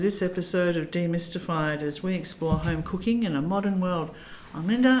This episode of Demystified as we explore home cooking in a modern world. I'm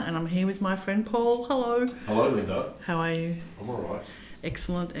Linda and I'm here with my friend Paul. Hello. Hello, Linda. How are you? I'm alright.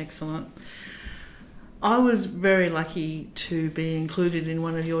 Excellent, excellent. I was very lucky to be included in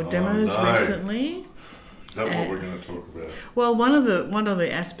one of your demos recently. Is that what we're going to talk about? Well, one of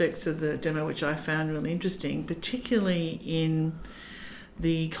the aspects of the demo which I found really interesting, particularly in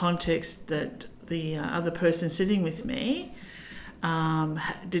the context that the other person sitting with me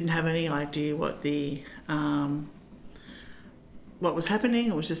didn't have any idea what was happening.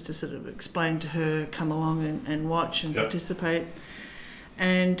 It was just to sort of explain to her, come along and watch and participate.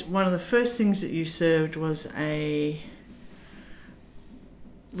 And one of the first things that you served was a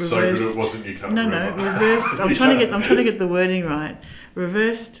reversed. So good it wasn't, you can't remember. Reversed. I'm trying to get the wording right.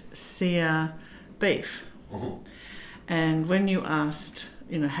 Reversed sear beef. Mm-hmm. And when you asked,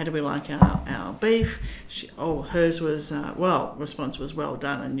 how do we like our beef? Hers was, response was well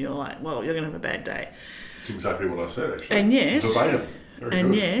done. And you're like, well, you're going to have a bad day. It's exactly what I said, actually. And yet, verbatim. Very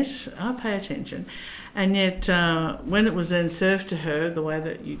good. Yet, I pay attention. And yet, when it was then served to her, the way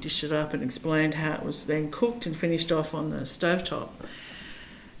that you dished it up and explained how it was then cooked and finished off on the stovetop,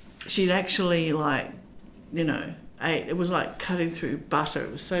 she'd actually ate. It was like cutting through butter.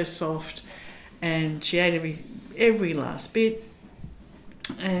 It was so soft, and she ate every last bit,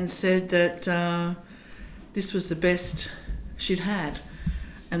 and said that this was the best she'd had,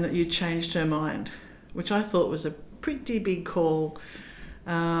 and that you'd changed her mind, which I thought was a pretty big call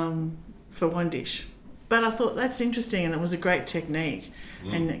for one dish. But I thought that's interesting, and it was a great technique,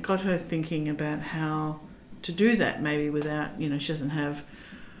 and it got her thinking about how to do that, maybe without, she doesn't have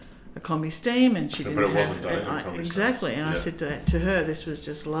a combi steam, and she didn't have... But it wasn't done in combi steam. Exactly, and I said to her, this was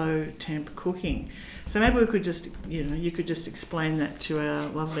just low temp cooking. So maybe we could just, you could just explain that to our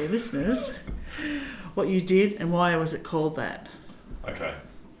lovely listeners, what you did and why was it called that. Okay.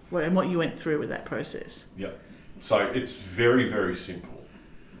 And what you went through with that process. Yep. So it's very, very simple.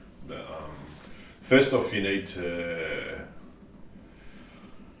 First off, you need to...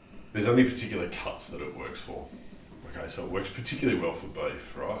 There's only particular cuts that it works for. Okay, so it works particularly well for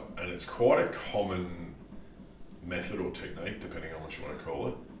beef, right? And it's quite a common method or technique, depending on what you want to call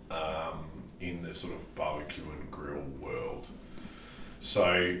it, in the sort of barbecue and grill world.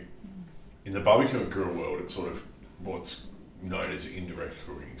 So in the barbecue and grill world, it's sort of what's known as indirect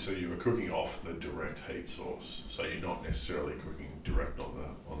cooking. So you are cooking off the direct heat source. So you're not necessarily cooking direct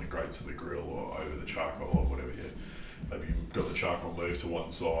on the grates of the grill or over the charcoal or whatever. Maybe you've got the charcoal moved to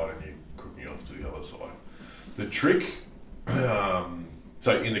one side and you're cooking off to the other side. The trick,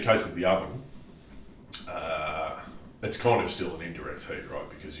 so in the case of the oven, it's kind of still an indirect heat, right?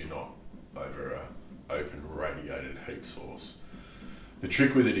 Because you're not over an open radiated heat source. The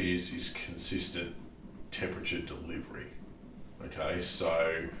trick with it is consistent temperature delivery. Okay,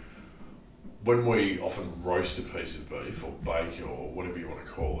 so when we often roast a piece of beef or bake or whatever you want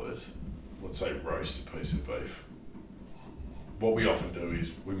to call it, let's say roast a piece of beef, what we often do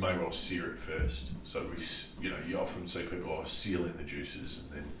is we may well sear it first. So you often see people sealing the juices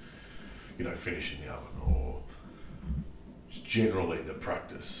and then, finish in the oven, or it's generally the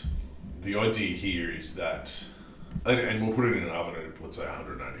practice. The idea here is that, and we'll put it in an oven at, let's say,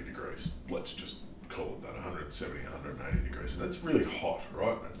 180 degrees. Let's just call it that, 170, 180 degrees. And that's really hot,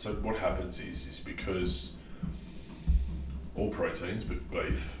 right? And so what happens is because all proteins, but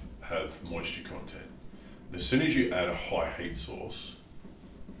beef, have moisture content. And as soon as you add a high heat source,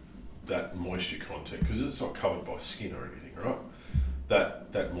 that moisture content, because it's not covered by skin or anything, right?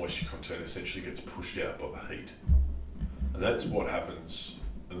 That moisture content essentially gets pushed out by the heat. And that's what happens,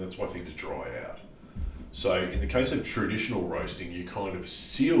 and that's why things dry out. So in the case of traditional roasting, you kind of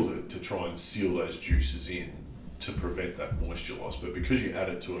sealed it to try and seal those juices in to prevent that moisture loss. But because you add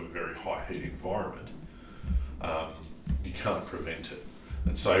it to a very high heat environment, you can't prevent it.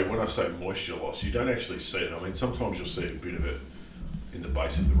 And so when I say moisture loss, you don't actually see it. I mean, sometimes you'll see a bit of it in the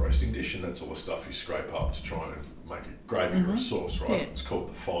base of the roasting dish, and that's all the stuff you scrape up to try and make a gravy or a sauce, right? Yeah. It's called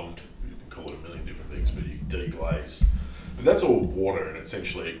the fond. You can call it a million different things, but you deglaze. But that's all water, and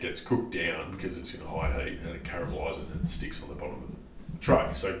essentially it gets cooked down because it's in high heat, and it caramelizes and it sticks on the bottom of the tray.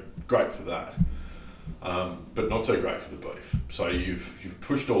 So great for that, but not so great for the beef. So you've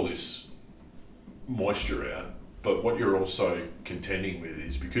pushed all this moisture out, but what you're also contending with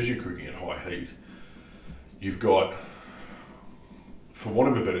is, because you're cooking at high heat, you've got, for want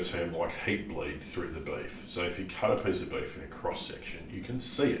of a better term, like heat bleed through the beef. So if you cut a piece of beef in a cross section, you can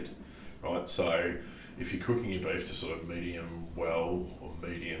see it, right? So if you're cooking your beef to sort of medium well or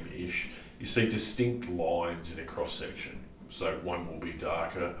medium-ish, you see distinct lines in a cross section. So one will be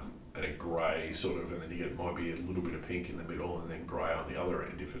darker and a grey sort of, and then you get might be a little bit of pink in the middle, and then grey on the other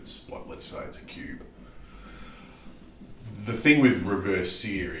end if it's like, let's say it's a cube. The thing with reverse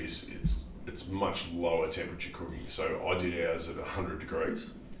sear is it's much lower temperature cooking. So I did ours at 100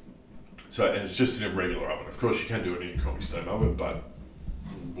 degrees. So, and it's just in a regular oven. Of course, you can do it in a combi steam oven, but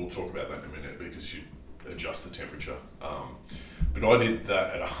we'll talk about that in a minute because you adjust the temperature. But I did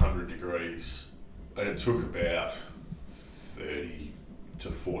that at 100 degrees, and it took about 30 to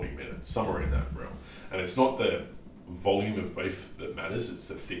 40 minutes, somewhere in that realm. And it's not the volume of beef that matters, it's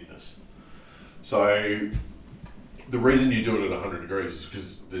the thickness. So the reason you do it at 100 degrees is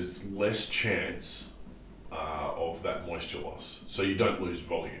because there's less chance of that moisture loss, so you don't lose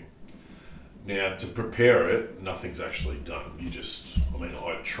volume. Now, to prepare it, nothing's actually done.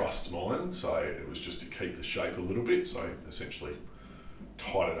 I trust mine, so it was just to keep the shape a little bit, so I essentially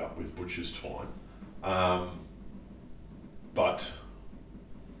tied it up with butcher's twine. But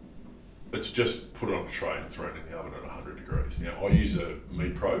it's just put it on a tray and thrown in the oven at 100 degrees. Now, I use a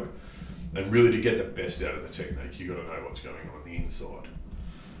meat probe, and really to get the best out of the technique, you've got to know what's going on the inside.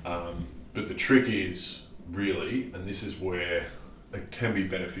 But the trick is really, and this is where it can be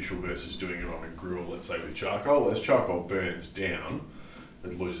beneficial versus doing it on a grill, let's say with charcoal. As charcoal burns down,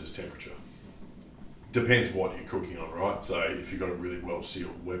 it loses temperature. Depends what you're cooking on, right? So if you've got a really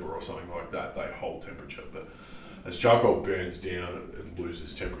well-sealed Weber or something like that, they hold temperature. But as charcoal burns down, it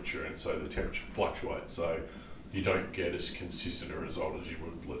loses temperature, and so the temperature fluctuates. So you don't get as consistent a result as you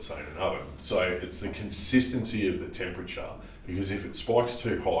would, let's say, in an oven. So it's the consistency of the temperature, because if it spikes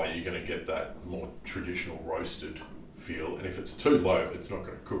too high, you're going to get that more traditional roasted feel, and if it's too low, it's not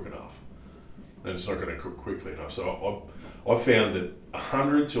going to cook enough, and it's not going to cook quickly enough. So I found that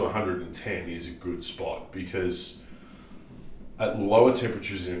 100 to 110 is a good spot, because at lower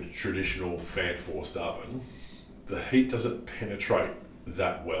temperatures in a traditional fan-forced oven, the heat doesn't penetrate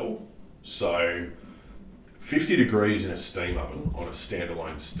that well. So 50 degrees in a steam oven on a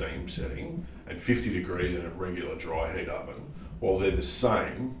standalone steam setting and 50 degrees in a regular dry heat oven, while they're the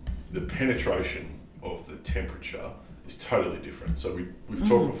same, the penetration of the temperature is totally different. So we've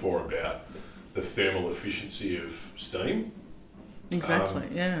talked before about the thermal efficiency of steam. Exactly,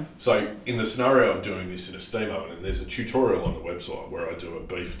 yeah. So in the scenario of doing this in a steam oven, and there's a tutorial on the website where I do a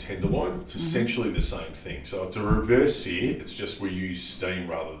beef tenderloin, it's essentially the same thing. So it's a reverse sear, it's just we use steam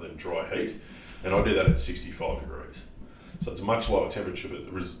rather than dry heat, and I do that at 65 degrees. So it's a much lower temperature,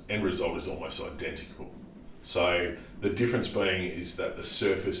 but the end result is almost identical. So the difference being is that the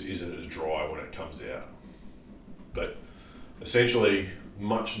surface isn't as dry when it comes out. But essentially,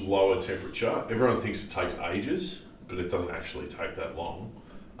 much lower temperature. Everyone thinks it takes ages, but it doesn't actually take that long.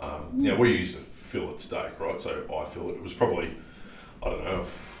 Now, we used a fillet steak, right? So I fillet, it was probably, I don't know, a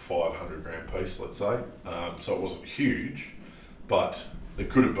 500 gram piece, let's say. So it wasn't huge, but it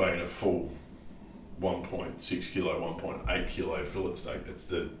could have been a full 1.6 kilo, 1.8 kilo fillet steak. It's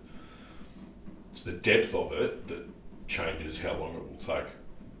the depth of it that changes how long it will take.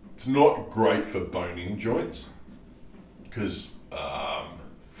 It's not great for bone-in joints, because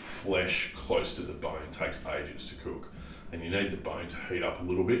flesh close to the bone takes ages to cook, and you need the bone to heat up a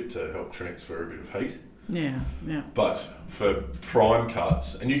little bit to help transfer a bit of heat. Yeah. But for prime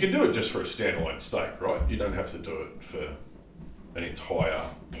cuts, and you can do it just for a standalone steak, right? You don't have to do it for an entire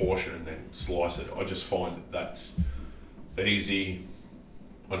portion and then slice it. I just find that that's easy.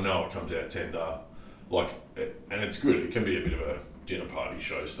 I know it comes out tender, and it's good. It can be a bit of a dinner party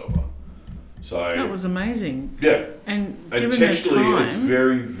showstopper. So That was amazing. Yeah, And and given the texturally, time, it's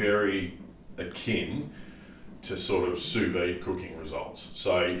very, very akin to sort of sous vide cooking results.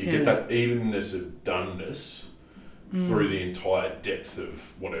 So you get that evenness of doneness through the entire depth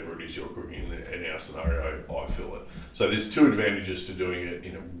of whatever it is you're cooking. In our scenario, I fill it. So there's two advantages to doing it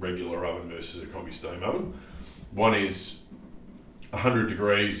in a regular oven versus a combi steam oven. One is 100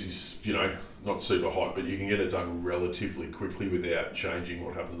 degrees is, not super hot, but you can get it done relatively quickly without changing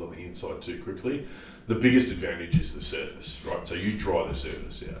what happens on the inside too quickly. The biggest advantage is the surface, right? So you dry the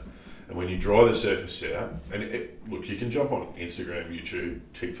surface out. And when you dry the surface out, look, you can jump on Instagram, YouTube,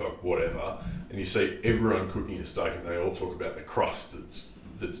 TikTok, whatever, and you see everyone cooking a steak and they all talk about the crust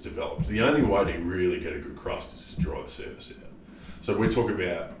that's developed. The only way to really get a good crust is to dry the surface out. So we talk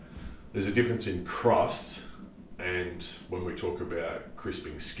about, there's a difference in crust and when we talk about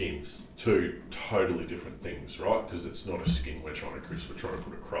crisping skins, two totally different things, right? Because it's not a skin we're trying to crisp, we're trying to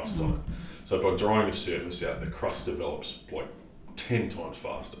put a crust on it. So by drying the surface out, the crust develops like 10 times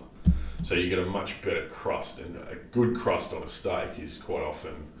faster. So you get a much better crust, and a good crust on a steak is quite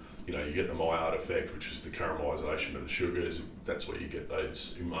often, you get the Maillard effect, which is the caramelisation of the sugars. That's where you get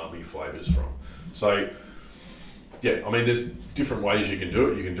those umami flavours from. So Yeah, I mean, there's different ways you can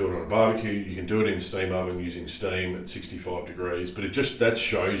do it. You can do it on a barbecue. You can do it in steam oven using steam at 65 degrees. But that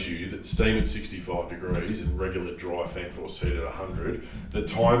shows you that steam at 65 degrees and regular dry fan force heat at 100, the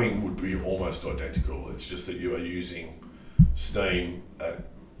timing would be almost identical. It's just that you are using steam at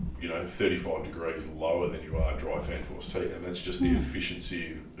 35 degrees lower than you are dry fan force heat, and that's just the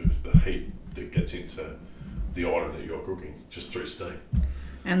efficiency of the heat that gets into the item that you're cooking just through steam.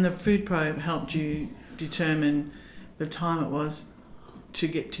 And the food probe helped you determine the time it was to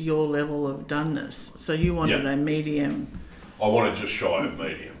get to your level of doneness. So you wanted a medium. I wanted just shy of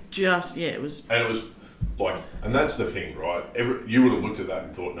medium. It was. And it was like, and that's the thing, right? You would have looked at that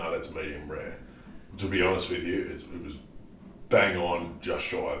and thought, no, that's medium rare. To be honest with you, it was bang on, just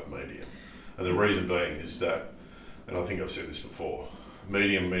shy of medium. And the reason being is that, and I think I've said this before,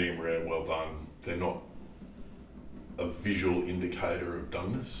 medium rare, well done, they're not a visual indicator of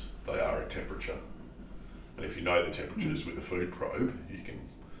doneness. They are a temperature. And if you know the temperatures with a food probe,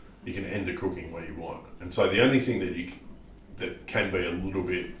 you can end the cooking where you want. And so the only thing that can be a little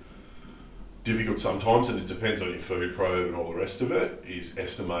bit difficult sometimes, and it depends on your food probe and all the rest of it, is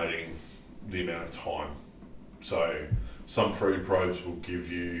estimating the amount of time. So some food probes will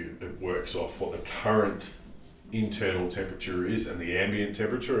give you, it works off what the current internal temperature is and the ambient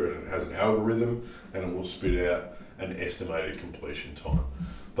temperature, and it has an algorithm, and it will spit out an estimated completion time.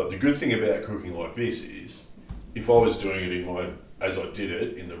 But the good thing about cooking like this is, if I was doing it as I did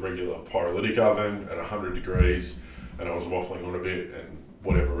it in the regular pyrolytic oven at 100 degrees, and I was waffling on a bit and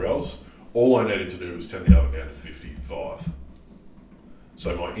whatever else, all I needed to do was turn the oven down to 55.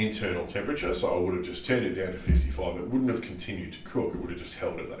 So my internal temperature, so I would have just turned it down to 55. It wouldn't have continued to cook. It would have just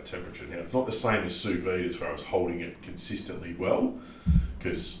held at that temperature. Now, it's not the same as sous vide as far as holding it consistently well,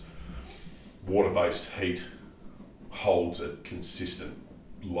 because water-based heat holds at consistent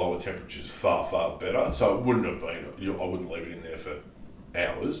lower temperatures far, far better. So it wouldn't have been, I wouldn't leave it in there for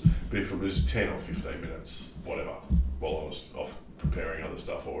hours, but if it was 10 or 15 minutes, whatever, while I was off preparing other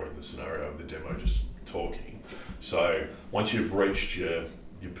stuff or in the scenario of the demo just talking. So once you've reached your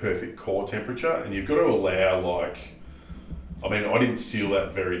perfect core temperature, and you've got to allow I didn't seal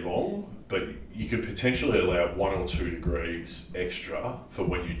that very long, but you could potentially allow 1 or 2 degrees extra for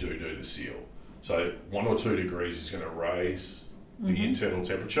when you do the seal. So 1 or 2 degrees is going to raise the internal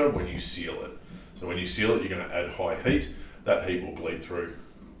temperature when you seal it. So when you seal it, you're going to add high heat. That heat will bleed through.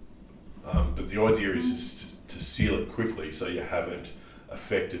 But the idea is to seal it quickly so you haven't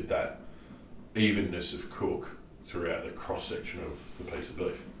affected that evenness of cook throughout the cross section of the piece of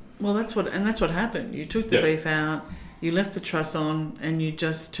beef. Well, that's what happened. You took the beef out, you left the truss on, and you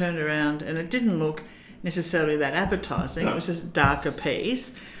just turned around, and it didn't look necessarily that appetizing. No. It was just a darker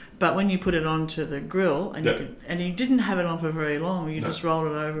piece. But when you put it onto the grill, and you didn't have it on for very long, you just rolled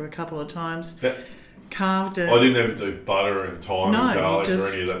it over a couple of times, carved it. I didn't have to do butter and thyme and garlic or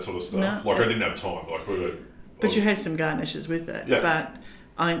any of that sort of stuff. I didn't have time. But you had some garnishes with it. Yeah. But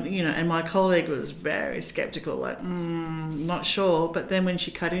and my colleague was very skeptical, not sure. But then when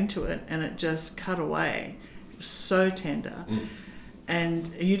she cut into it and it just cut away, it was so tender.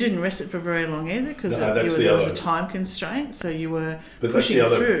 And you didn't rest it for very long either, because there was a time constraint, so you were pushing it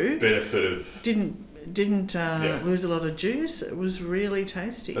through. Benefit of didn't lose a lot of juice. It was really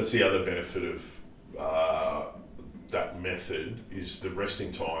tasty. That's the other benefit of that method, is the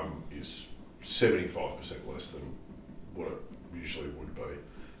resting time is 75% less than what it usually would be,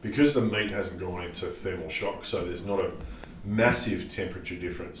 because the meat hasn't gone into thermal shock. So there's not a massive temperature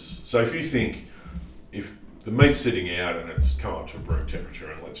difference. So if you think, if the meat's sitting out and it's come up to room temperature,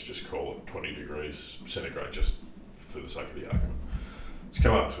 and let's just call it 20 degrees centigrade, just for the sake of the argument. It's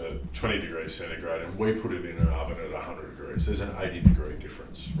come up to 20 degrees centigrade, and we put it in an oven at 100 degrees. There's an 80 degree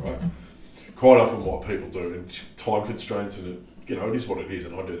difference, right? Quite often what people do, and time constraints, and it is what it is,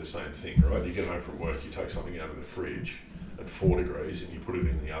 and I do the same thing, right? You get home from work, you take something out of the fridge at 4 degrees and you put it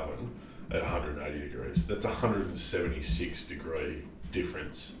in the oven at 180 degrees. That's a 176 degree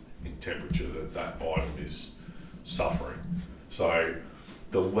difference in temperature that item is suffering. So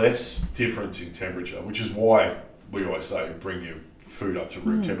the less difference in temperature, which is why we always say bring your food up to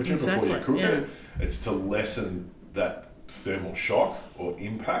room temperature before you cook it, it's to lessen that thermal shock or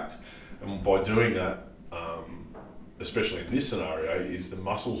impact. And by doing that, especially in this scenario, is the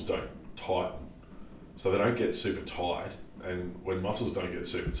muscles don't tighten. So they don't get super tight. And when muscles don't get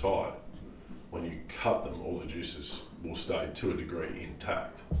super tight, when you cut them, all the juices will stay to a degree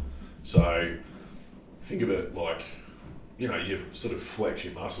intact. So think of it like, you sort of flex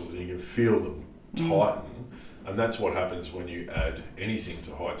your muscles and you can feel them tighten. And that's what happens when you add anything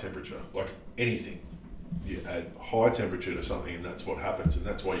to high temperature, like anything. You add high temperature to something, and that's what happens, and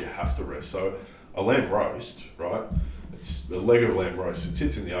that's why you have to rest. So A lamb roast, right? It's a leg of lamb roast. It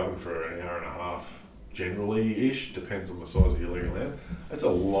sits in the oven for an hour and a half, generally-ish, depends on the size of your leg of lamb. That's a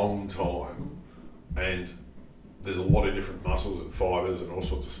long time, and there's a lot of different muscles and fibres and all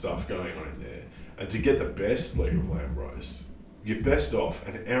sorts of stuff going on in there. And to get the best leg of lamb roast, you're best off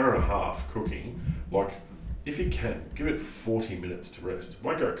an hour and a half cooking. Like, if you can, give it 40 minutes to rest. It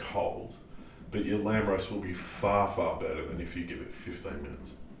won't go cold, but your lamb roast will be far, far better than if you give it 15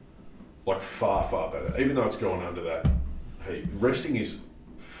 minutes. Like, far, far better. Even though it's going under that heat. Resting is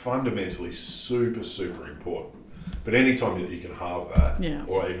fundamentally super, super important. But any time that you can halve that,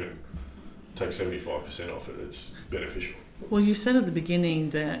 or even take 75% off it, it's beneficial. Well, you said at the beginning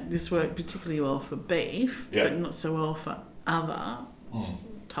that this worked particularly well for beef, but not so well for other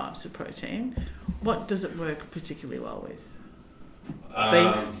types of protein. What does it work particularly well with?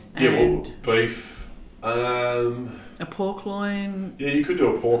 Beef. A pork loin. Yeah, you could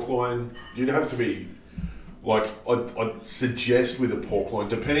do a pork loin. You'd have to be, like, I'd suggest with a pork loin,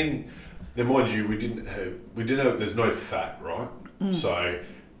 depending. Now, mind you, we didn't have. There's no fat, right? So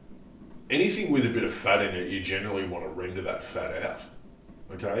anything with a bit of fat in it, you generally want to render that fat out.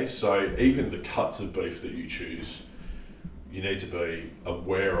 Okay, so even the cuts of beef that you choose, you need to be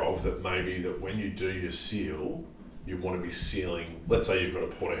aware of that. Maybe that when you do your seal, you want to be sealing. Let's say you've got a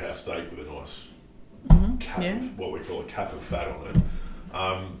porterhouse steak with a nice cap of what we call a cap of fat on it.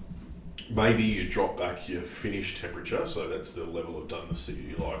 Maybe you drop back your finish temperature, so that's the level of doneness that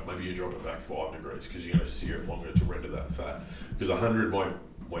you like. Maybe you drop it back 5 degrees because you're going to sear it longer to render that fat. Because 100 won't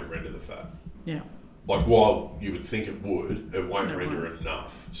render the fat. Yeah. Like, while you would think it would, it won't render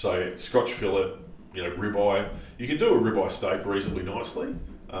enough. So Scotch fillet, ribeye. You can do a ribeye steak reasonably nicely.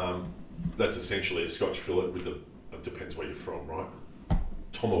 That's essentially a Scotch fillet with it depends where you're from, right?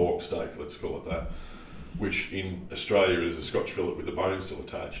 Tomahawk steak, let's call it that, which in Australia is a Scotch fillet with the bone still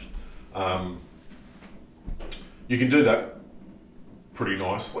attached. You can do that pretty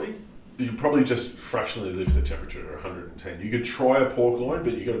nicely. You probably just fractionally lift the temperature to 110. You could try a pork loin,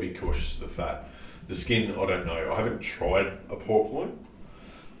 but you've got to be cautious of the fat. The skin, I don't know. I haven't tried a pork loin.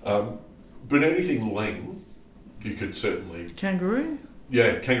 But anything lean, you could certainly... Kangaroo?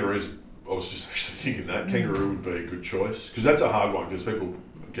 Yeah, kangaroos. I was just actually thinking that. Kangaroo would be a good choice. Because that's a hard one, because people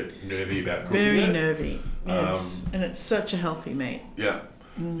get nervy about cooking it. Very nervy, yes. And it's such a healthy meat. Yeah.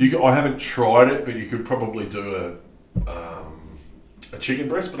 I haven't tried it, but you could probably do a chicken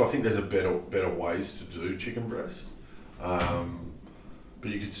breast, but I think there's a better ways to do chicken breast. But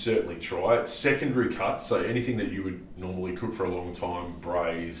you could certainly try it. Secondary cuts, so anything that you would normally cook for a long time,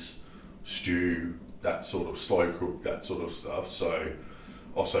 braise, stew, that sort of slow cook, that sort of stuff. So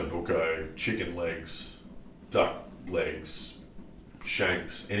osso buco, chicken legs, duck legs,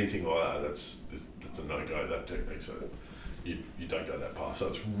 shanks, anything like that. That's a no-go, that technique. So you don't go that far. So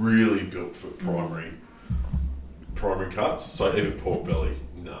it's really built for primary cuts. So even pork belly,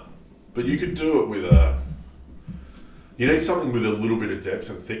 no. But you could do it with you need something with a little bit of depth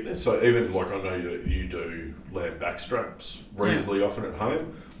and thickness. So even, like, I know that you do lamb back straps reasonably often at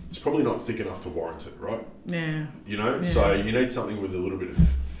home. It's probably not thick enough to warrant it, right? Yeah. So you need something with a little bit of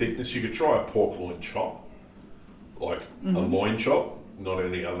thickness. You could try a pork loin chop, like a loin chop, not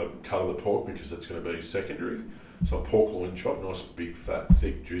any other cut of the pork, because that's going to be secondary. So a pork loin chop, nice big fat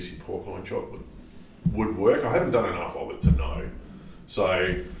thick juicy pork loin chop would work. I haven't done enough of it to know.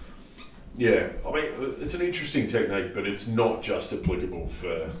 So yeah, I mean, it's an interesting technique, but it's not just applicable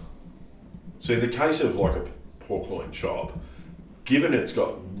for... So in the case of like a pork loin chop, given it's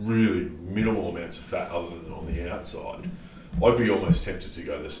got really minimal amounts of fat other than on the outside, I'd be almost tempted to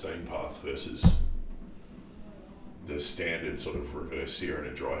go the steam path versus the standard sort of reverse sear in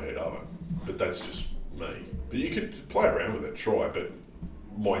a dry heat oven. But that's just me. But you could play around with it, try. But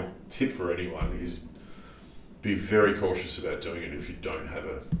my tip for anyone is be very cautious about doing it if you don't have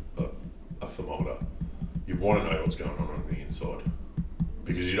a thermometer. You want to know what's going on the inside,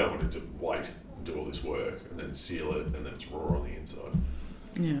 because you don't want to wait and do all this work and then seal it and then it's raw on the inside.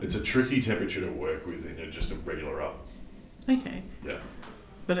 Yeah. It's a tricky temperature to work with in just a regular oven. Okay. Yeah.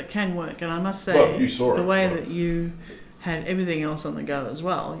 But it can work, and I must say, you saw the way that you had everything else on the go as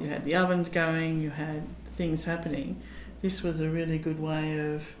well. You had the ovens going, you had things happening. This was a really good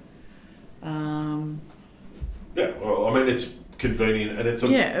way of... yeah, well, I mean, it's convenient, and it's of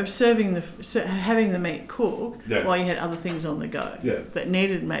having the meat cook while you had other things on the go that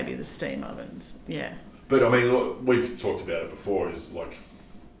needed maybe the steam ovens. Yeah. But I mean, look, we've talked about it before. Is like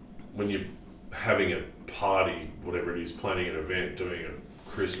when you're having a party, whatever it is, planning an event, doing a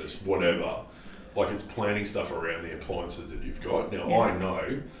Christmas, whatever. Like, it's planning stuff around the appliances that you've got. Now I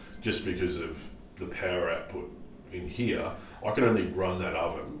know, just because of the power output in here, I can only run that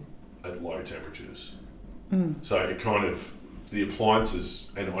oven at low temperatures. So it kind of, the appliances,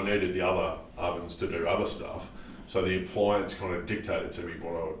 and I needed the other ovens to do other stuff, so the appliance kind of dictated to me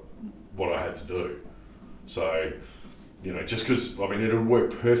what I had to do. So, you know, just because, I mean, it would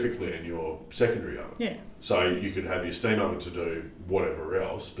work perfectly in your secondary oven. Yeah. So you could have your steam oven to do whatever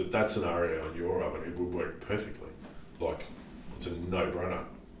else, but that scenario in your oven, it would work perfectly. Like, it's a no-brainer.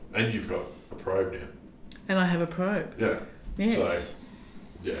 And you've got a probe now. And I have a probe. Yeah. Yes. So,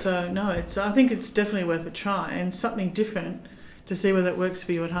 yeah. So no, I think it's definitely worth a try and something different to see whether it works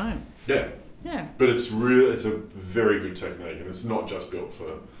for you at home. Yeah. Yeah. But it's a very good technique, and it's not just built for,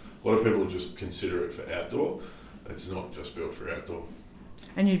 a lot of people just consider it for outdoor. It's not just built for outdoor.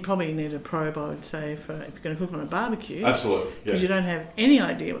 And you'd probably need a probe, I would say, if you're going to cook on a barbecue. Absolutely, yeah. Because you don't have any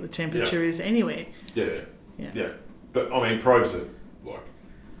idea what the temperature is anywhere. Yeah. But I mean, probes are like,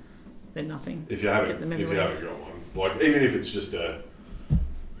 they're nothing. if you haven't got one, like even if it's just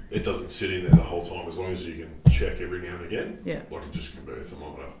it doesn't sit in there the whole time, as long as you can check every now and again. Yeah. Like it just can be a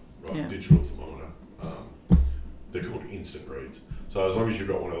thermometer, right? Yeah. Digital thermometer. They're called instant reads. So as long as you've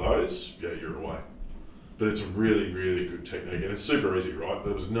got one of those, yeah, you're away. But it's a really, really good technique, and it's super easy, right?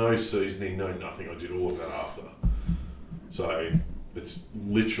 There was no seasoning, no nothing. I did all of that after. So it's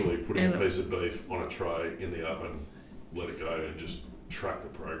literally putting a piece of beef on a tray in the oven, let it go, and just track the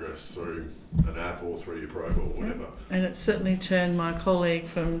progress through an app or through your probe or whatever. And it certainly turned my colleague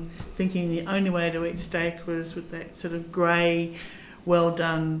from thinking the only way to eat steak was with that sort of grey, well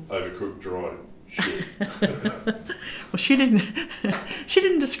done, Overcooked, dry shit. well, she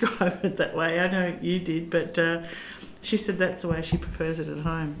didn't describe it that way. I know you did, but she said that's the way she prefers it at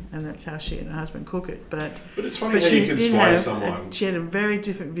home, and that's how she and her husband cook it. But it's funny how you can sway someone. She had a very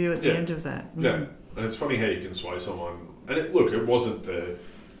different view at the end of that. Yeah, and it's funny how you can sway someone. And it wasn't the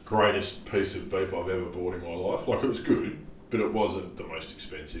greatest piece of beef I've ever bought in my life. Like, it was good, but it wasn't the most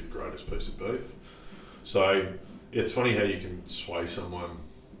expensive, greatest piece of beef. So it's funny how you can sway someone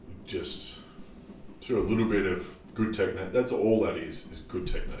just through a little bit of good technique. That's all that is good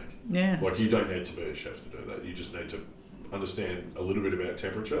technique. Yeah. Like, you don't need to be a chef to do that. You just need to understand a little bit about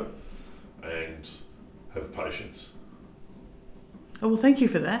temperature and have patience. Oh, well, thank you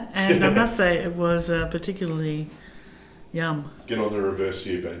for that. And I must say it was particularly yum. Get on the reverse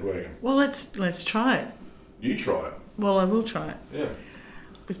sear bandwagon. Well, let's try it. You try it. Well, I will try it. Yeah.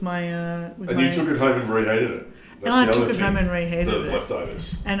 With my... you took it home and reheated it. And I took it home and reheated it. The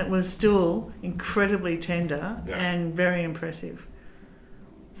leftovers. And it was still incredibly tender and very impressive.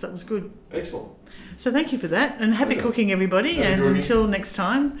 So it was good. Excellent. So thank you for that. And happy cooking, everybody. And until next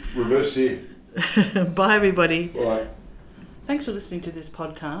time. Reverse sear. Bye, everybody. Bye. Thanks for listening to this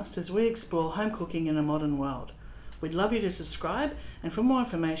podcast as we explore home cooking in a modern world. We'd love you to subscribe. And for more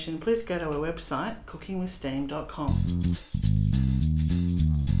information, please go to our website, cookingwithsteam.com.